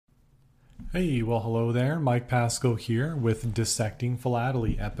Hey, well, hello there. Mike Pasco here with Dissecting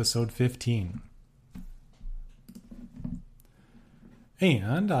Philately, episode 15.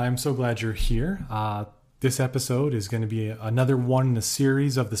 And I'm so glad you're here. This episode is going to be another one in the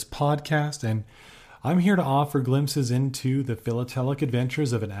series of this podcast, and I'm here to offer glimpses into the philatelic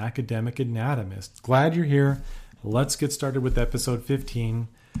adventures of an academic anatomist. Glad you're here. Let's get started with episode 15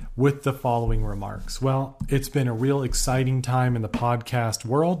 with the following remarks. Well, it's been a real exciting time in the podcast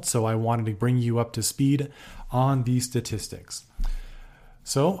world, so I wanted to bring you up to speed on these statistics.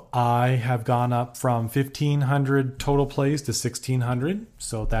 So I have gone up from 1,500 total plays to 1,600,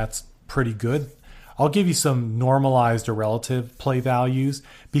 so that's pretty good. I'll give you some normalized or relative play values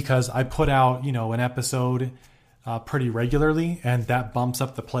because I put out, an episode pretty regularly, and that bumps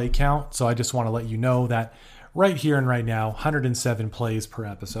up the play count. So I just want to let you know that right here and right now, 107 plays per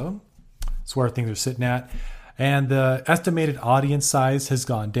episode. That's where things are sitting at. And the estimated audience size has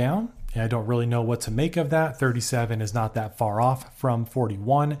gone down. And I don't really know what to make of that. 37 is not that far off from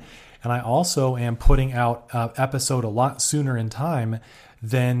 41. And I also am putting out an episode a lot sooner in time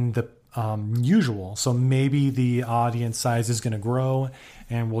than the usual. So maybe the audience size is going to grow,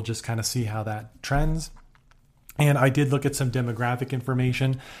 and we'll just kind of see how that trends. And I did look at some demographic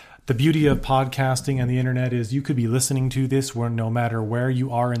information. The beauty of podcasting and the internet is you could be listening to this no matter where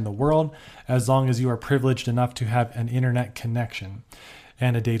you are in the world, as long as you are privileged enough to have an internet connection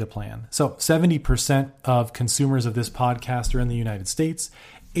and a data plan. So 70% of consumers of this podcast are in the United States,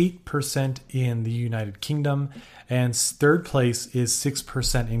 8% in the United Kingdom, and third place is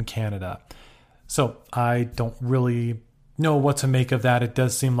 6% in Canada. So I don't really know what to make of that. It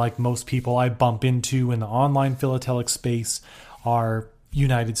does seem like most people I bump into in the online philatelic space are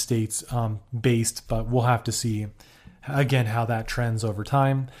United States based, but we'll have to see again how that trends over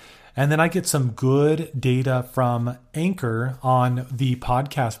time. And then I get some good data from Anchor on the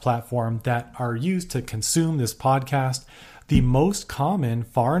podcast platform that are used to consume this podcast. The most common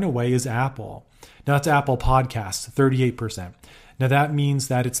far and away is Apple. Now it's Apple Podcasts, 38%. Now that means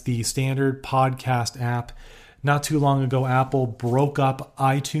that it's the standard podcast app. Not too long ago, Apple broke up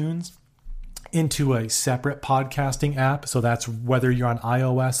iTunes into a separate podcasting app. So that's whether you're on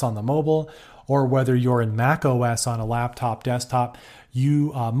iOS on the mobile or whether you're in Mac OS on a laptop, desktop.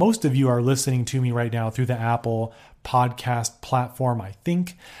 Most of you are listening to me right now through the Apple podcast platform, I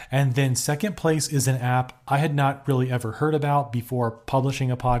think. And then second place is an app I had not really ever heard about before publishing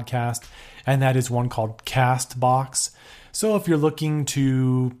a podcast, and that is one called Castbox. So if you're looking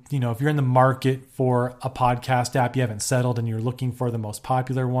to, if you're in the market for a podcast app, you haven't settled and you're looking for the most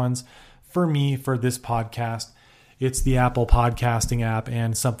popular ones, for me, for this podcast, it's the Apple podcasting app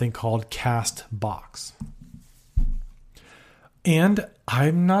and something called Castbox. And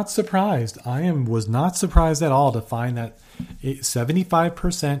I'm not surprised. Was not surprised at all to find that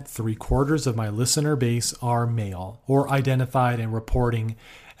 75%, 3/4 of my listener base are male or identified and reporting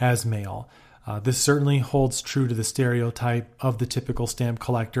as male. This certainly holds true to the stereotype of the typical stamp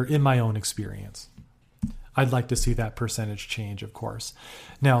collector in my own experience. I'd like to see that percentage change, of course.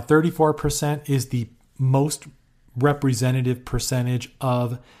 Now, 34% is the most representative percentage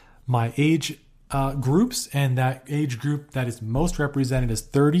of my age groups, and that age group that is most represented is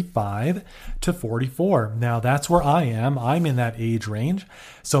 35 to 44. Now, that's where I am. I'm in that age range.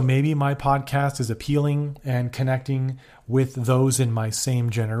 So maybe my podcast is appealing and connecting with those in my same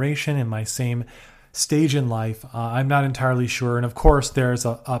generation, in my same stage in life. I'm not entirely sure. And of course, there's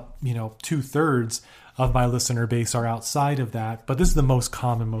a 2/3 of my listener base are outside of that, but this is the most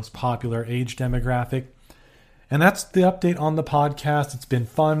common, most popular age demographic. And that's the update on the podcast. It's been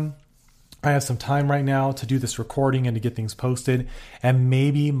fun. I have some time right now to do this recording and to get things posted. And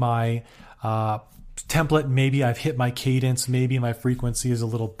maybe my template, maybe I've hit my cadence, maybe my frequency is a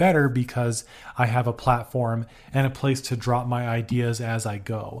little better because I have a platform and a place to drop my ideas as I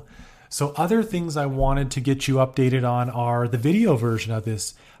go. So other things I wanted to get you updated on are the video version of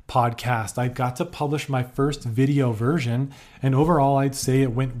this podcast. I got to publish my first video version, and overall I'd say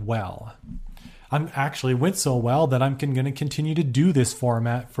it went well. It went so well that I'm going to continue to do this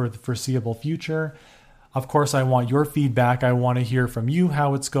format for the foreseeable future. Of course, I want your feedback. I want to hear from you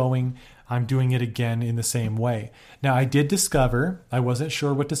how it's going. I'm doing it again in the same way. Now, I did discover, I wasn't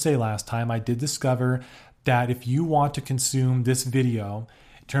sure what to say last time, I did discover that if you want to consume this video,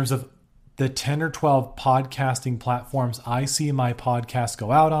 in terms of the 10 or 12 podcasting platforms I see my podcast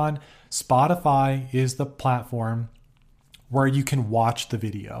go out on, Spotify is the platform where you can watch the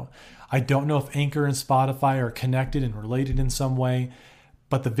video. I don't know if Anchor and Spotify are connected and related in some way,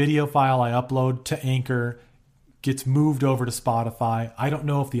 but the video file I upload to Anchor gets moved over to Spotify. I don't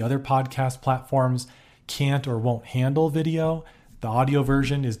know if the other podcast platforms can't or won't handle video. The audio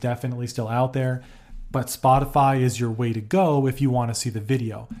version is definitely still out there, but Spotify is your way to go if you want to see the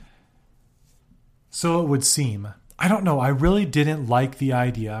video. So it would seem. I don't know. I really didn't like the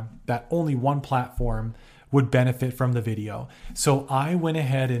idea that only one platform would benefit from the video. So I went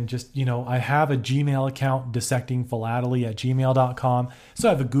ahead and just, I have a Gmail account, dissectingphilately@gmail.com. So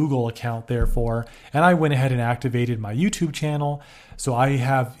I have a Google account therefore, and I went ahead and activated my YouTube channel. So I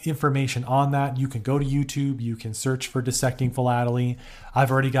have information on that. You can go to YouTube, you can search for Dissecting Philately.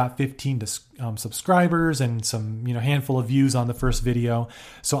 I've already got 15 subscribers and some, handful of views on the first video.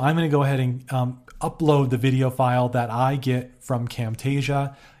 So I'm going to go ahead and upload the video file that I get from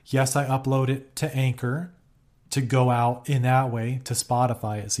Camtasia. Yes, I upload it to Anchor to go out in that way to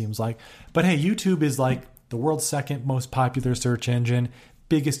Spotify, it seems like. But hey, YouTube is like the world's second most popular search engine,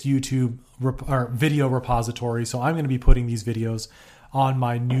 biggest YouTube video repository. So I'm going to be putting these videos on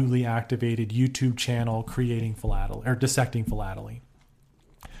my newly activated YouTube channel, Creating Philately or Dissecting Philately.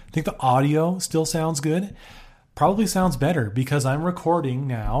 I think the audio still sounds good. Probably sounds better because I'm recording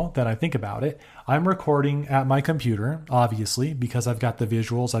now that I think about it. I'm recording at my computer, obviously, because I've got the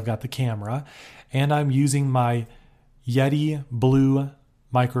visuals, I've got the camera, and I'm using my Yeti Blue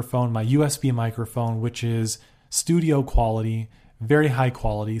microphone, my USB microphone, which is studio quality, very high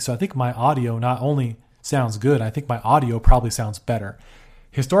quality. So I think my audio not only sounds good, I think my audio probably sounds better.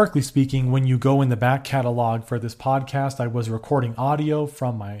 Historically speaking, when you go in the back catalog for this podcast, I was recording audio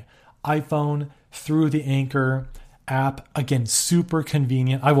from my iPhone through the Anchor app. Again, super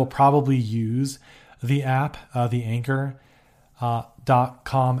convenient. I will probably use the app, the Anchor.com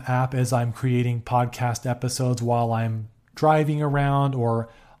app, as I'm creating podcast episodes while I'm driving around or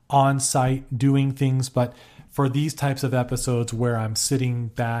on site doing things. But for these types of episodes where I'm sitting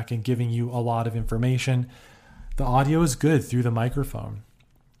back and giving you a lot of information, the audio is good through the microphone.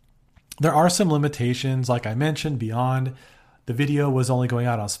 There are some limitations, like I mentioned, beyond the video was only going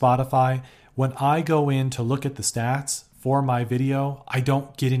out on Spotify. When I go in to look at the stats for my video, I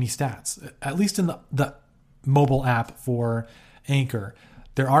don't get any stats, at least in the mobile app for Anchor.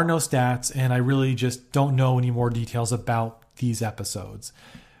 There are no stats, and I really just don't know any more details about these episodes,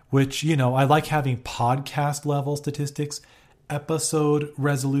 which, I like having podcast level statistics. Episode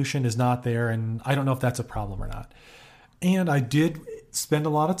resolution is not there, and I don't know if that's a problem or not. And I did spend a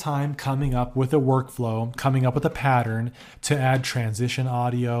lot of time coming up with a workflow, coming up with a pattern to add transition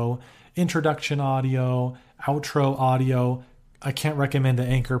audio, introduction audio, outro audio. I can't recommend the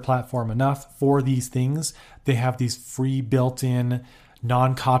Anchor platform enough for these things. They have these free built-in,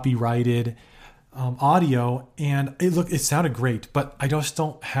 non-copyrighted audio, and it sounded great, but I just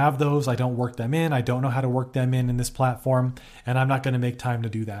don't have those. I don't work them in. I don't know how to work them in this platform, and I'm not going to make time to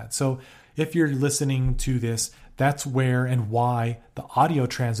do that. So if you're listening to this, that's where and why the audio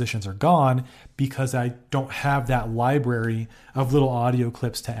transitions are gone, because I don't have that library of little audio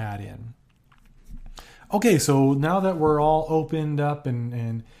clips to add in. Okay, so now that we're all opened up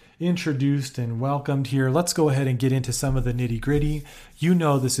and introduced and welcomed here, let's go ahead and get into some of the nitty gritty.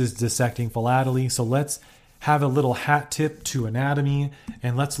 This is Dissecting Philately, so let's have a little hat tip to anatomy,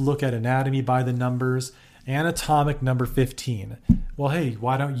 and let's look at anatomy by the numbers. Anatomic number 15. Well, hey,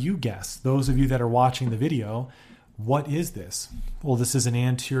 why don't you guess? Those of you that are watching the video, what is this? Well, this is an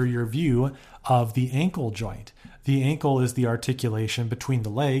anterior view of the ankle joint. The ankle is the articulation between the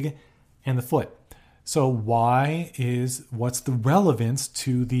leg and the foot. So what's the relevance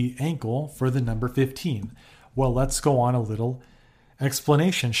to the ankle for the number 15? Well, let's go on a little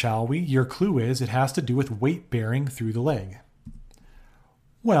explanation, shall we? Your clue is it has to do with weight bearing through the leg.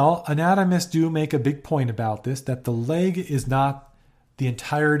 Well, anatomists do make a big point about this, that the leg is not the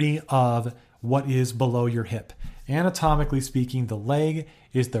entirety of what is below your hip. Anatomically speaking, the leg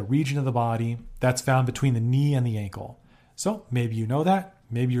is the region of the body that's found between the knee and the ankle. So maybe you know that,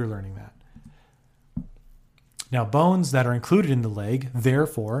 maybe you're learning that. Now, bones that are included in the leg,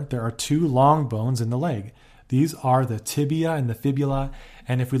 therefore, there are two long bones in the leg. These are the tibia and the fibula.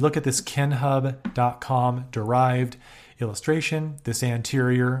 And if we look at this kenhub.com derived illustration, this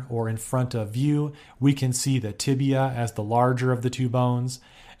anterior or in front of view, we can see the tibia as the larger of the two bones.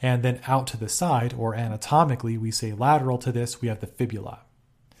 And then out to the side, or anatomically, we say lateral to this, we have the fibula.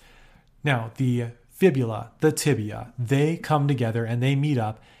 Now, the fibula, the tibia, they come together and they meet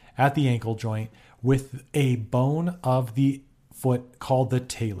up at the ankle joint with a bone of the foot called the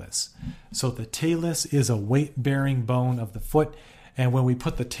talus. So the talus is a weight-bearing bone of the foot. And when we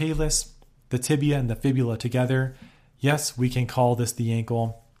put the talus, the tibia, and the fibula together, yes, we can call this the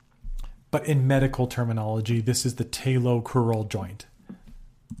ankle. But in medical terminology, this is the talocrural joint.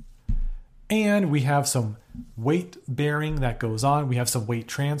 And we have some weight bearing that goes on. We have some weight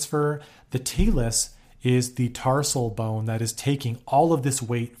transfer. The talus is the tarsal bone that is taking all of this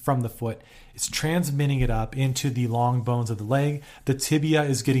weight from the foot. It's transmitting it up into the long bones of the leg. The tibia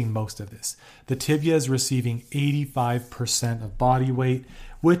is getting most of this. The tibia is receiving 85% of body weight,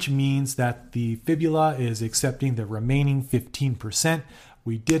 which means that the fibula is accepting the remaining 15%.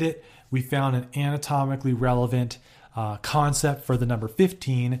 We did it. We found an anatomically relevant concept for the number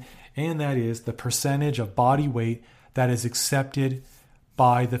 15, and that is the percentage of body weight that is accepted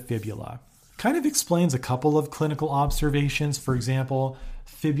by the fibula. Kind of explains a couple of clinical observations. For example,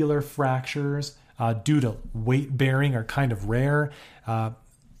 fibular fractures due to weight bearing are kind of rare.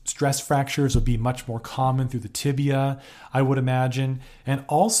 Stress fractures would be much more common through the tibia, I would imagine. And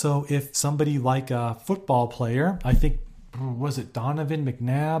also, if somebody like a football player, I think, was it Donovan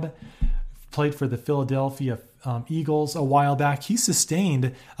McNabb, played for the Philadelphia Eagles a while back, he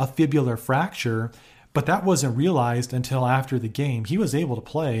sustained a fibular fracture, but that wasn't realized until after the game. He was able to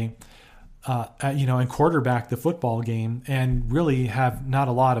play and quarterback the football game and really have not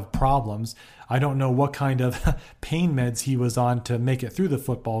a lot of problems. I don't know what kind of pain meds he was on to make it through the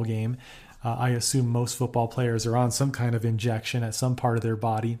football game. I assume most football players are on some kind of injection at some part of their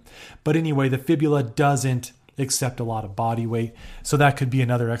body. But anyway, the fibula doesn't accept a lot of body weight. So that could be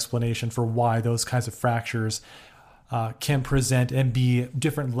another explanation for why those kinds of fractures can present and be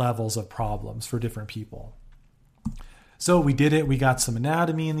different levels of problems for different people. So we did it. We got some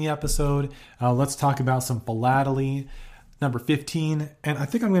anatomy in the episode. Let's talk about some philately. Number 15. And I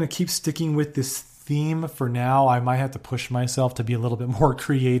think I'm going to keep sticking with this theme for now. I might have to push myself to be a little bit more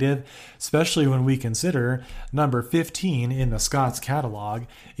creative, especially when we consider number 15 in the Scott's catalog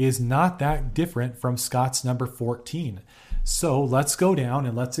is not that different from Scott's number 14. So let's go down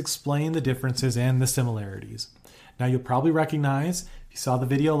and let's explain the differences and the similarities. Now you'll probably recognize, if you saw the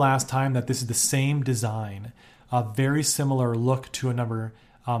video last time, that this is the same design. A very similar look to a number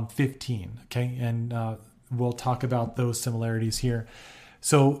 15, okay? And we'll talk about those similarities here.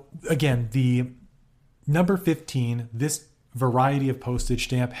 So again, the number 15, this variety of postage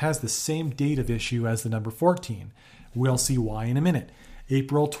stamp has the same date of issue as the number 14. We'll see why in a minute.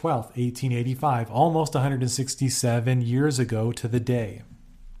 April 12th, 1885, almost 167 years ago to the day.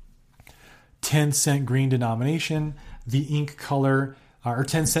 10-cent green denomination, the ink color, or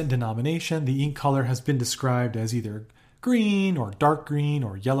 10-cent denomination, the ink color has been described as either green or dark green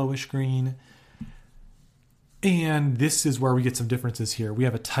or yellowish green. And this is where we get some differences here. We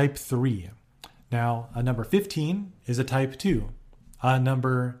have a type 3. Now, a number 15 is a type 2. A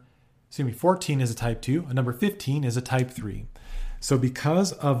number 14 is a type 2. A number 15 is a type 3. So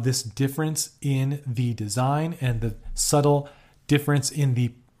because of this difference in the design and the subtle difference in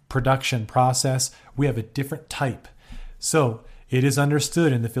the production process, we have a different type. So it is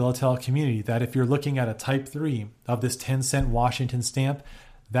understood in the philatelic community that if you're looking at a type 3 of this 10-cent Washington stamp,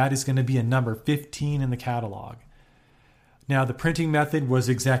 that is going to be a number 15 in the catalog. Now, the printing method was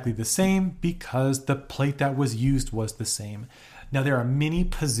exactly the same because the plate that was used was the same. Now, there are many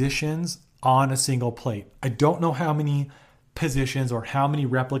positions on a single plate. I don't know how many positions or how many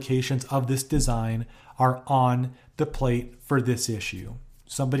replications of this design are on the plate for this issue.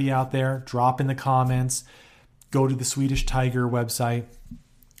 Somebody out there, drop in the comments. Go to the Swedish Tiger website,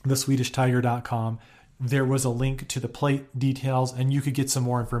 theswedishtiger.com. There was a link to the plate details, and you could get some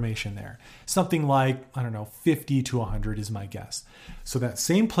more information there. Something like, 50 to 100 is my guess. So that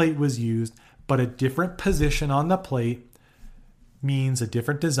same plate was used, but a different position on the plate means a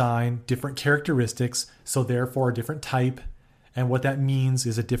different design, different characteristics, so therefore a different type. And what that means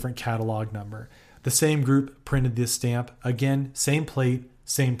is a different catalog number. The same group printed this stamp. Again, same plate,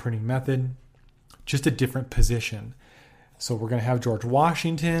 same printing method, just a different position. So we're going to have George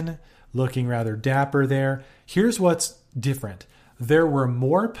Washington looking rather dapper there. Here's what's different. There were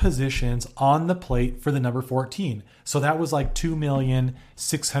more positions on the plate for the number 14. So that was like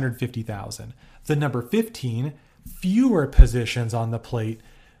 2,650,000. The number 15, fewer positions on the plate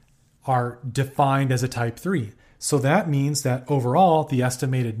are defined as a type 3. So that means that overall, the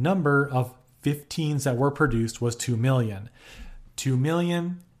estimated number of 15s that were produced was 2 million. 2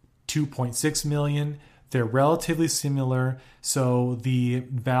 million, 2.6 million. They're relatively similar. So the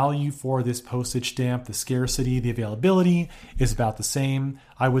value for this postage stamp, the scarcity, the availability is about the same.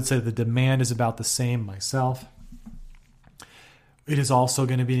 I would say the demand is about the same myself. It is also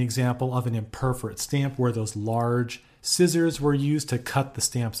going to be an example of an imperforate stamp where those large scissors were used to cut the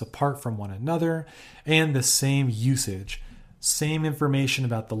stamps apart from one another, and the same usage. Same information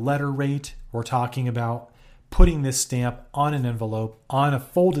about the letter rate. We're talking about putting this stamp on an envelope, on a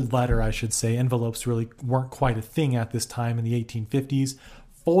folded letter, I should say. Envelopes really weren't quite a thing at this time in the 1850s.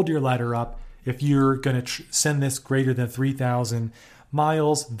 Fold your letter up. If you're going to send this greater than 3,000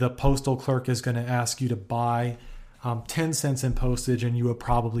 miles, the postal clerk is going to ask you to buy 10 cents in postage, and you would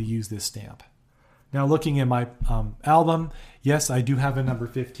probably use this stamp. Now, looking at my album, yes, I do have a number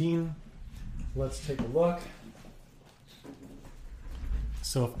 15. Let's take a look.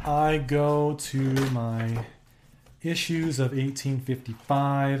 So if I go to my issues of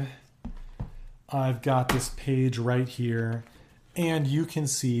 1855, I've got this page right here, and you can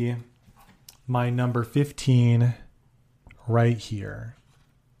see my number 15 right here.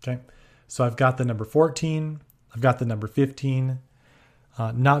 Okay, so I've got the number 14, I've got the number 15.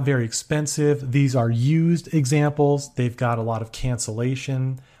 Not very expensive. These are used examples. They've got a lot of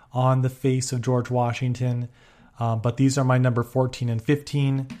cancellation on the face of George Washington, but these are my number 14 and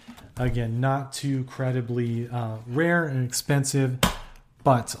 15. Again, not too credibly rare and expensive,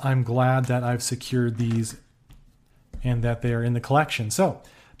 but I'm glad that I've secured these and that they're in the collection. So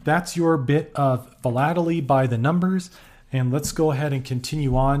that's your bit of philately by the numbers. And let's go ahead and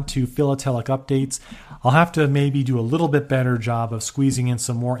continue on to philatelic updates. I'll have to maybe do a little bit better job of squeezing in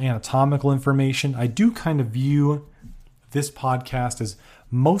some more anatomical information. I do kind of view this podcast as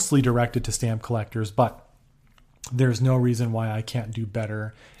mostly directed to stamp collectors, but there's no reason why I can't do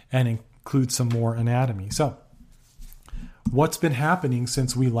better and include some more anatomy. So, what's been happening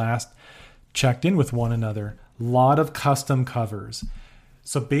since we last checked in with one another? A lot of custom covers.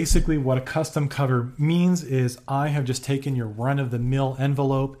 So basically what a custom cover means is I have just taken your run-of-the-mill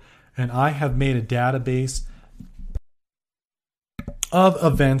envelope and I have made a database of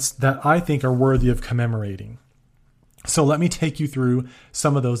events that I think are worthy of commemorating. So let me take you through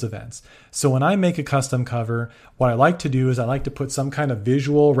some of those events. So when I make a custom cover, what I like to do is I like to put some kind of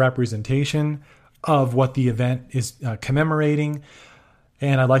visual representation of what the event is commemorating.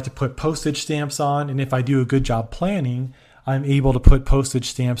 And I like to put postage stamps on. And if I do a good job planning, I'm able to put postage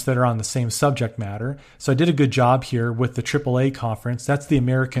stamps that are on the same subject matter. So I did a good job here with the AAA conference. That's the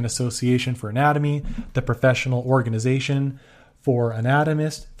American Association for Anatomy, the professional organization for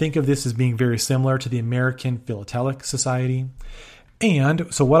anatomists. Think of this as being very similar to the American Philatelic Society.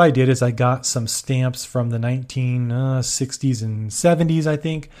 And so what I did is I got some stamps from the 1960s and 70s, I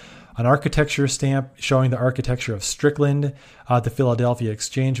think. An architecture stamp showing the architecture of Strickland, the Philadelphia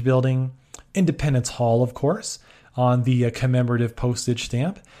Exchange Building, Independence Hall, of course, on the commemorative postage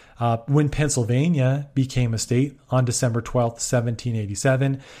stamp. When Pennsylvania became a state on December 12th,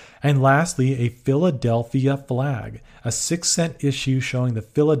 1787. And lastly, a Philadelphia flag, a 6-cent issue showing the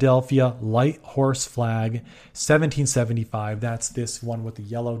Philadelphia Light Horse Flag, 1775. That's this one with the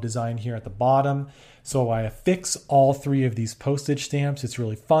yellow design here at the bottom. So I affix all three of these postage stamps. It's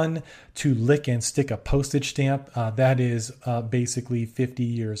really fun to lick and stick a postage stamp that is basically 50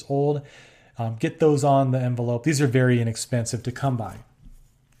 years old. Get those on the envelope. These are very inexpensive to come by.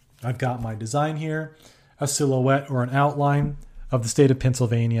 I've got my design here, a silhouette or an outline of the state of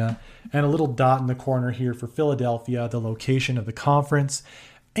Pennsylvania, and a little dot in the corner here for Philadelphia, the location of the conference.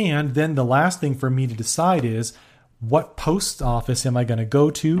 And then the last thing for me to decide is what post office am I going to go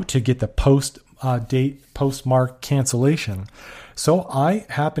to get the date postmark cancellation. So I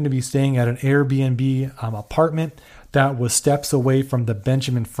happen to be staying at an Airbnb apartment that was steps away from the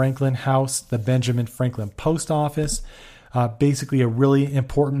Benjamin Franklin House, the Benjamin Franklin Post Office, basically a really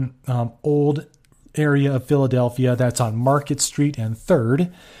important old area of Philadelphia that's on Market Street and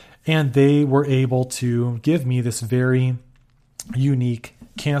 3rd. And they were able to give me this very unique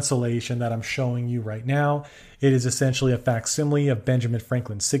cancellation that I'm showing you right now. It is essentially a facsimile of Benjamin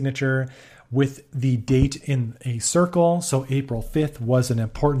Franklin's signature with the date in a circle. So April 5th was an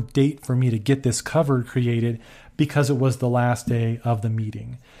important date for me to get this cover created because it was the last day of the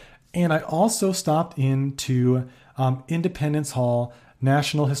meeting. And I also stopped into Independence Hall,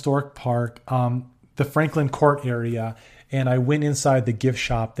 National Historic Park, the Franklin Court area, and I went inside the gift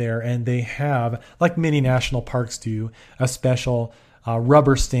shop there, and they have, like many national parks do, a special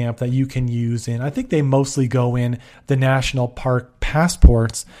rubber stamp that you can use in. I think they mostly go in the national park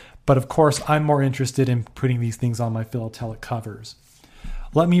passports, but of course I'm more interested in putting these things on my philatelic covers.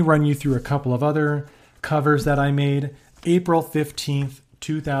 Let me run you through a couple of other covers that I made. April 15th,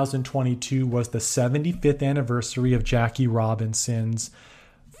 2022 was the 75th anniversary of Jackie Robinson's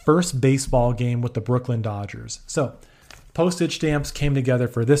first baseball game with the Brooklyn Dodgers. So postage stamps came together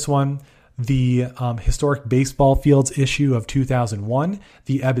for this one. The Historic Baseball Fields issue of 2001,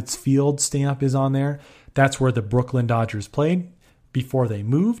 the Ebbets Field stamp is on there. That's where the Brooklyn Dodgers played before they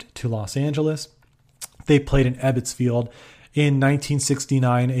moved to Los Angeles. They played in Ebbets Field. In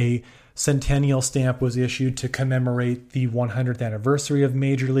 1969, a centennial stamp was issued to commemorate the 100th anniversary of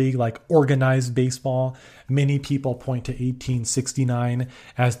Major League, like organized baseball. Many people point to 1869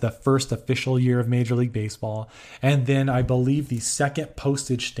 as the first official year of Major League Baseball. And then I believe the second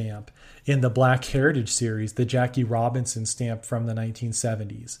postage stamp in the Black Heritage series, the Jackie Robinson stamp from the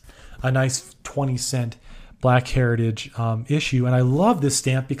 1970s. A nice 20-cent Black Heritage issue. And I love this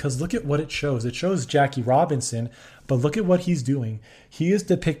stamp because look at what it shows. It shows Jackie Robinson, but look at what he's doing. He is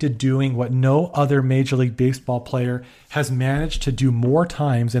depicted doing what no other Major League Baseball player has managed to do more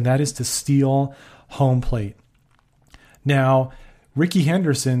times, and that is to steal home plate. Now, Rickey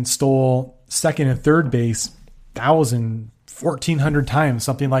Henderson stole second and third base 1,400 times,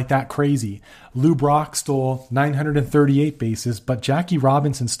 something like that crazy. Lou Brock stole 938 bases, but Jackie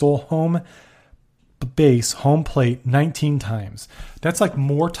Robinson stole home plate 19 times. That's like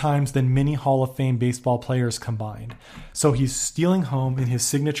more times than many Hall of Fame baseball players combined. So he's stealing home in his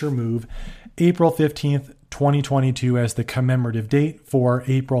signature move, April 15th, 2022 as the commemorative date for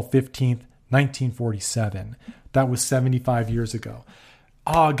April 15th, 1947. That was 75 years ago.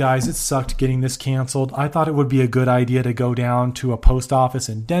 Oh, guys, it sucked getting this canceled. I thought it would be a good idea to go down to a post office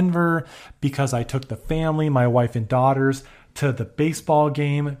in Denver because I took the family, my wife and daughters, to the baseball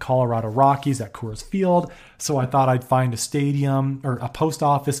game, Colorado Rockies at Coors Field. So I thought I'd find a stadium or a post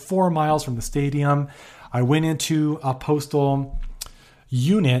office 4 miles from the stadium. I went into a postal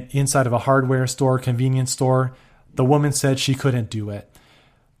unit inside of a hardware store, convenience store. The woman said she couldn't do it.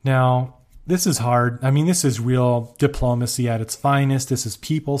 Now, this is hard. I mean, this is real diplomacy at its finest. This is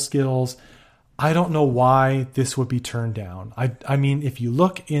people skills. I don't know why this would be turned down. I mean, if you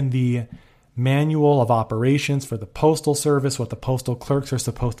look in the manual of operations for the postal service, what the postal clerks are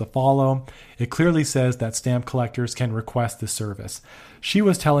supposed to follow, it clearly says that stamp collectors can request this service. She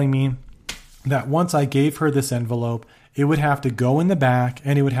was telling me that once I gave her this envelope, it would have to go in the back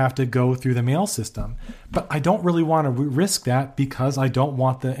and it would have to go through the mail system. But I don't really want to risk that because I don't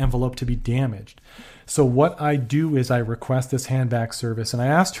want the envelope to be damaged. So what I do is I request this handback service, and I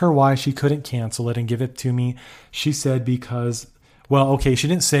asked her why she couldn't cancel it and give it to me. She said because, well, okay, she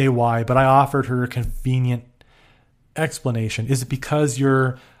didn't say why, but I offered her a convenient explanation. Is it because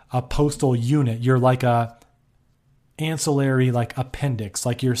you're a postal unit? You're like a ancillary, like appendix,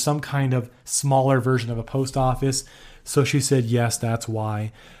 like you're some kind of smaller version of a post office. So she said, yes, that's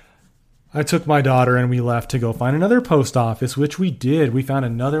why. I took my daughter and we left to go find another post office, which we did. We found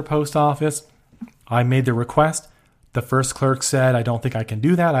another post office. I made the request. The first clerk said, I don't think I can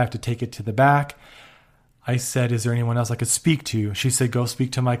do that. I have to take it to the back. I said, is there anyone else I could speak to? She said, go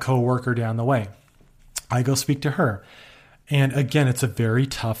speak to my coworker down the way. I go speak to her. And again, it's a very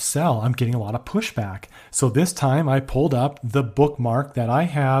tough sell. I'm getting a lot of pushback. So this time I pulled up the bookmark that I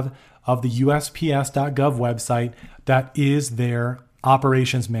have of the USPS.gov website that is their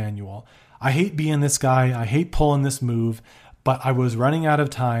operations manual. I hate being this guy. I hate pulling this move, but I was running out of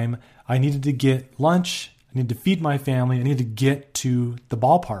time. I needed to get lunch. I needed to feed my family. I needed to get to the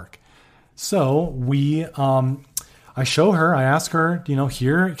ballpark. So I show her, I ask her,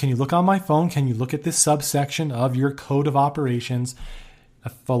 here, can you look on my phone? Can you look at this subsection of your code of operations? A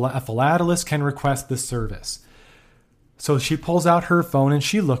philatelist can request this service. So she pulls out her phone and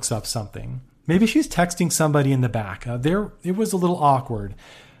she looks up something. Maybe she's texting somebody in the back. It was a little awkward.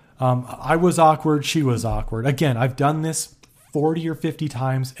 I was awkward. She was awkward. Again, I've done this 40 or 50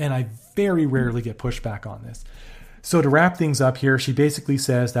 times and I very rarely get pushback on this. So to wrap things up here, she basically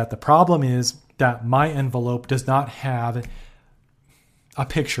says that the problem is that my envelope does not have a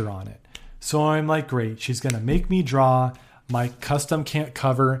picture on it. So I'm like, great. She's going to make me draw my custom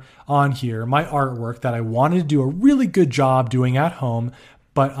cover on here, my artwork that I wanted to do a really good job doing at home,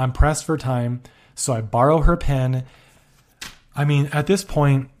 but I'm pressed for time. So I borrow her pen. I mean, at this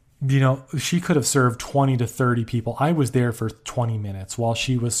point, she could have served 20 to 30 people. I was there for 20 minutes while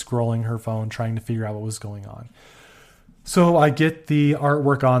she was scrolling her phone, trying to figure out what was going on. So I get the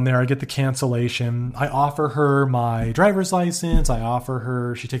artwork on there. I get the cancellation. I offer her my driver's license.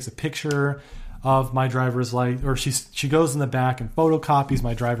 She takes a picture of my driver's license, or she goes in the back and photocopies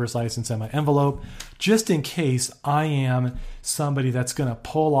my driver's license and my envelope, just in case I am somebody that's going to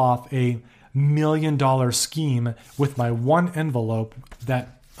pull off a $1 million scheme with my one envelope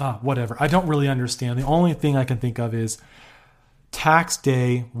that, whatever. I don't really understand. The only thing I can think of is tax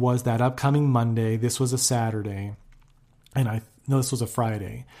day was that upcoming Monday. This was a Saturday. And I know this was a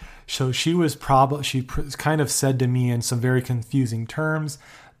Friday. So she kind of said to me in some very confusing terms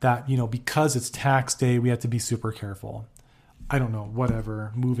that, because it's tax day, we have to be super careful. I don't know,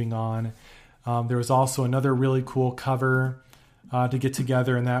 whatever, moving on. There was also another really cool cover to get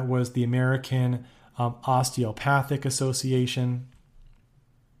together, and that was the American Osteopathic Association.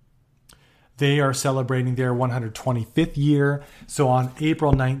 They are celebrating their 125th year. So on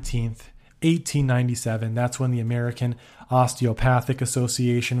April 19th, 1897, that's when the American Osteopathic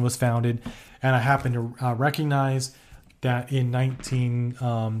Association was founded. And I happen to recognize that in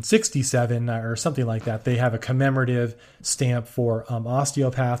 1967 or something like that, they have a commemorative stamp for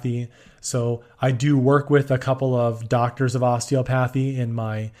osteopathy. So I do work with a couple of doctors of osteopathy in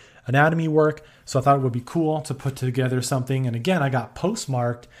my anatomy work. So I thought it would be cool to put together something. And again, I got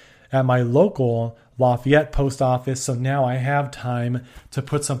postmarked at my local Lafayette post office. So now I have time to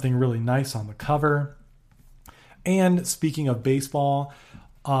put something really nice on the cover. And speaking of baseball,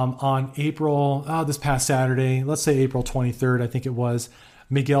 on this past Saturday, let's say April 23rd, I think it was,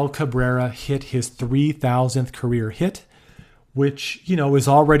 Miguel Cabrera hit his 3,000th career hit, which, is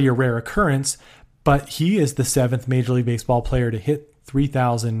already a rare occurrence, but he is the 7th Major League Baseball player to hit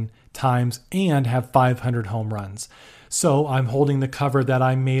 3,000 times and have 500 home runs. So I'm holding the cover that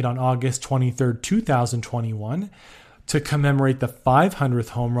I made on August 23rd, 2021 to commemorate the 500th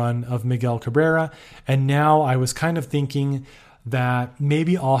home run of Miguel Cabrera. And now I was kind of thinking that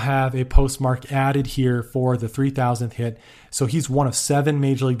maybe I'll have a postmark added here for the 3,000th hit. So he's one of 7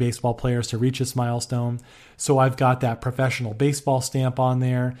 Major League Baseball players to reach this milestone. So I've got that professional baseball stamp on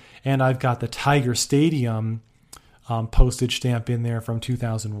there, and I've got the Tiger Stadium postage stamp in there from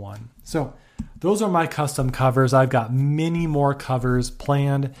 2001. So those are my custom covers. I've got many more covers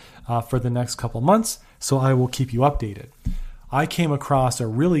planned for the next couple months, so I will keep you updated. I came across a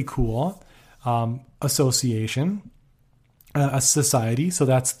really cool association, a society. So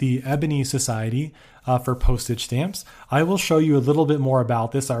that's the Ebony Society for postage stamps. I will show you a little bit more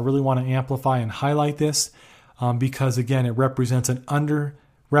about this. I really want to amplify and highlight this because, again, it represents an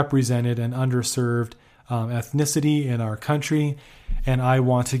underrepresented and underserved ethnicity in our country, and I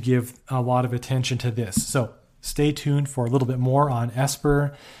want to give a lot of attention to this. So stay tuned for a little bit more on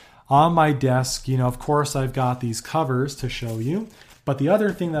Esper. On my desk, of course, I've got these covers to show you. But the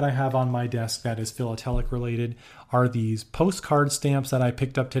other thing that I have on my desk that is philatelic related are these postcard stamps that I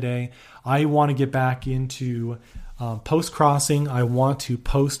picked up today. I want to get back into post crossing. I want to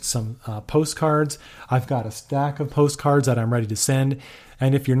post some postcards. I've got a stack of postcards that I'm ready to send.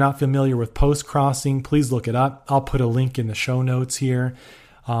 And if you're not familiar with post crossing, please look it up. I'll put a link in the show notes here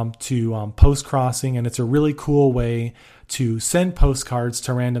to post crossing. And it's a really cool way to send postcards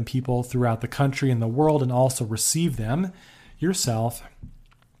to random people throughout the country and the world and also receive them yourself.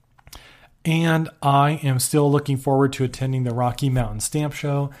 And I am still looking forward to attending the Rocky Mountain Stamp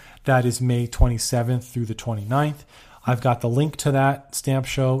Show. That is May 27th through the 29th. I've got the link to that stamp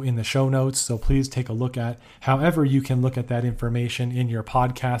show in the show notes, so please take a look at however you can look at that information in your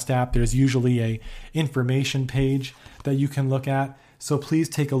podcast app. There's usually a information page that you can look at, so please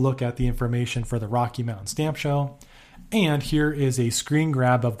take a look at the information for the Rocky Mountain Stamp Show. And here is a screen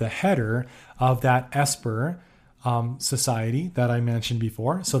grab of the header of that Esper society that I mentioned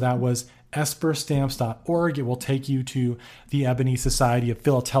before. So that was esperstamps.org. It will take you to the Ebony Society of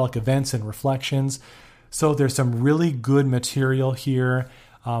Philatelic Events and Reflections. So there's some really good material here.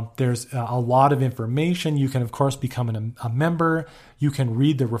 There's a lot of information. You can, of course, become a member. You can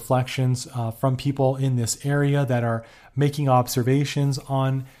read the reflections from people in this area that are making observations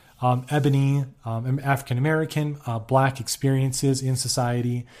on ebony, African American, Black experiences in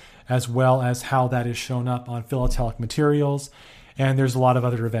society, as well as how that is shown up on philatelic materials. And there's a lot of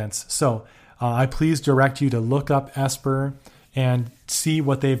other events. So I please direct you to look up Esper and see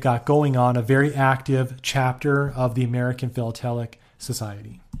what they've got going on, a very active chapter of the American Philatelic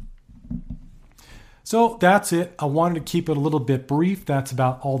Society. So that's it. I wanted to keep it a little bit brief. That's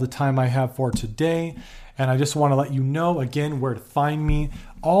about all the time I have for today. And I just want to let you know again where to find me.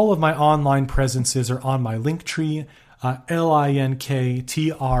 All of my online presences are on my Linktree,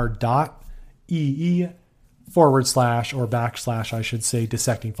 linktr.ee// I should say,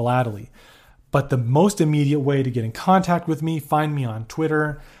 Dissecting Philately. But the most immediate way to get in contact with me, find me on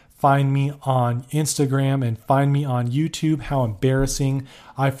Twitter, find me on Instagram, and find me on YouTube. How embarrassing.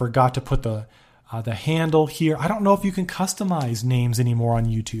 I forgot to put the handle here. I don't know if you can customize names anymore on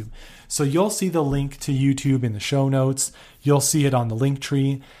YouTube. So you'll see the link to YouTube in the show notes. You'll see it on the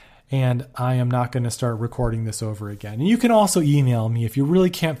Linktree. And I am not going to start recording this over again. And you can also email me. If you really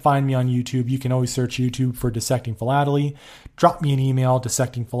can't find me on YouTube, you can always search YouTube for Dissecting Philately. Drop me an email,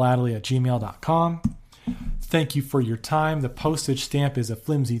 dissectingphilately@gmail.com. Thank you for your time. The postage stamp is a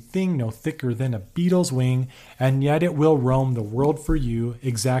flimsy thing, no thicker than a beetle's wing, and yet it will roam the world for you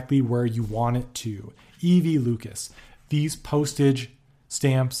exactly where you want it to. E.V. Lucas. These postage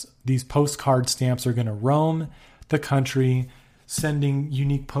stamps, these postcard stamps are going to roam the country, sending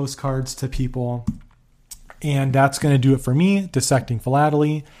unique postcards to people. And that's going to do it for me, Dissecting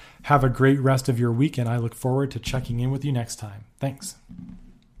Philately. Have a great rest of your week, and I look forward to checking in with you next time. Thanks.